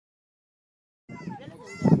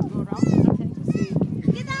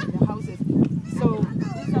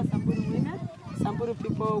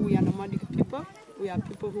people, we are nomadic people. We are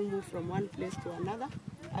people who move from one place to another,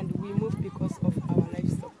 and we move because of our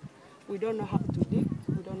livestock. We don't know how to dig,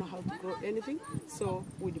 we don't know how to grow anything, so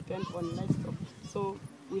we depend on livestock. So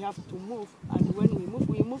we have to move, and when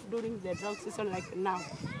we move during the drought season like now.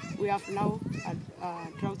 We have now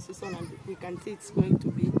a drought season, and we can see it's going to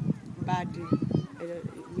be bad.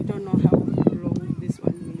 We don't know how long this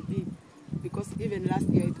one will be, because even last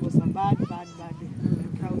year it was a bad drought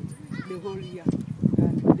the whole year,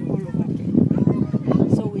 the whole of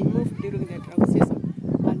Kenya. So we move during the drought season,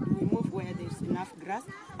 and we move where there's enough grass,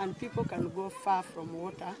 and people can go far from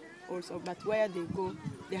water also, but where they go,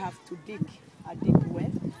 they have to dig a deep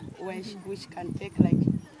well, which can take like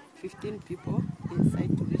 15 people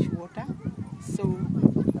inside to reach water. So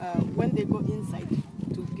when they go inside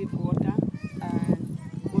to give water,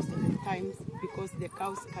 most of the times, because the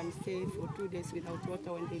cows can stay for 2 days without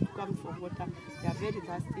water, when they come for water, they are very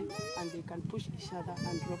thirsty, and they can push each other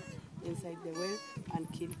and drop inside the well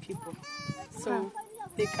and kill people. So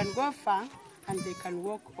they can go far, and they can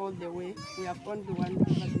walk all the way. We have only one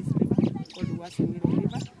river, this river called Samburu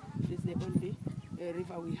River. It is the only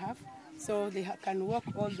river we have. So they can walk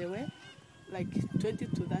all the way, like 20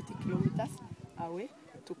 to 30 kilometers away,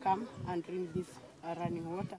 to come and drink this running water.